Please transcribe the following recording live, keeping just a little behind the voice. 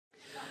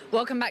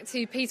Welcome back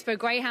to Peterborough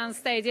Greyhound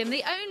Stadium,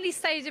 the only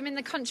stadium in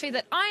the country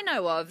that I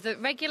know of that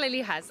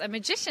regularly has a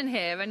magician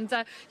here. And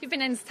you've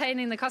been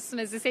entertaining the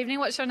customers this evening.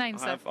 What's your name,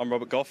 sir? I'm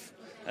Robert Goff,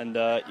 and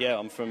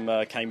I'm from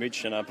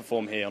Cambridge, and I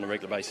perform here on a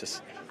regular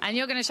basis. And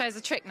you're going to show us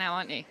a trick now,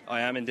 aren't you?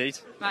 I am indeed.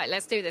 Right,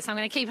 let's do this. I'm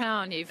going to keep an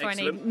eye on you for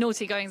any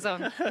naughty goings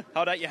on.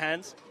 Hold out your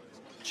hands.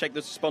 Check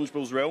the sponge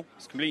ball's real.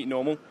 It's completely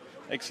normal.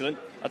 Excellent.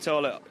 I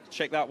tell you,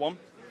 check that one.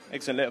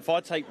 Excellent. If I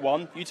take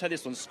one, you take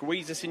this one,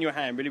 squeeze this in your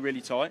hand really,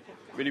 really tight.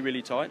 Really,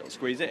 really tight. I'll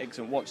squeeze it.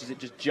 Excellent. Watch as it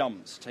just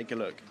jumps. Take a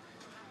look.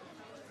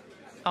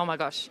 Oh my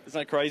gosh. Isn't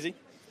that crazy?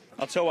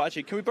 I'll tell you what,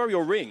 actually, can we borrow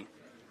your ring?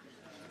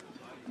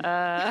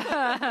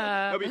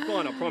 It'll be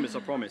fine, I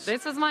promise.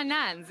 This was my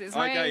nan's. It's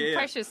very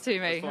precious to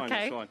me. That's fine, okay.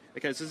 that's fine.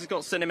 Okay, so this has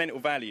got sentimental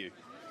value.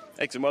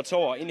 Excellent. Well, I'll tell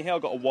you what, in here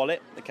I've got a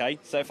wallet, okay?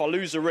 So if I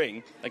lose the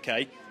ring,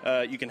 okay,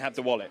 you can have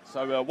the wallet.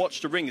 So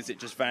watch the ring as it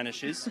just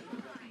vanishes.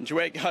 And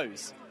where it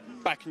goes?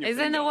 Back in your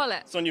finger. Is in the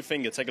wallet? It's on your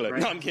finger, take a look.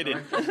 No, I'm kidding.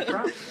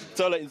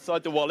 So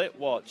inside the wallet,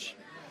 watch.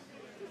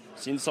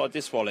 So inside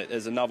this wallet,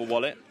 there's another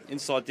wallet.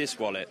 Inside this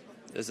wallet,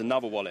 there's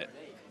another wallet.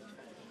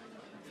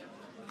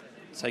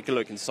 Take a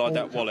look inside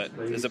that wallet.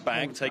 There's a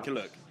bag, take a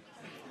look.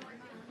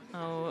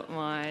 Oh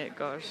my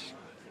gosh.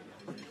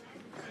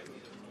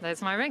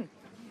 There's my ring.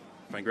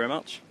 Thank you very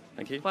much.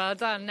 Thank you. Well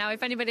done. Now,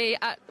 if anybody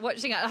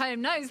watching at home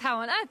knows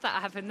how on earth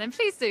that happened, then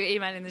please do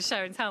email in the show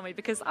and tell me,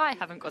 because I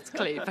haven't got a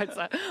clue.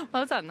 But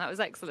well done. That was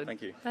excellent.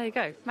 Thank you. There you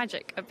go.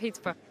 Magic at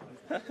Peterborough.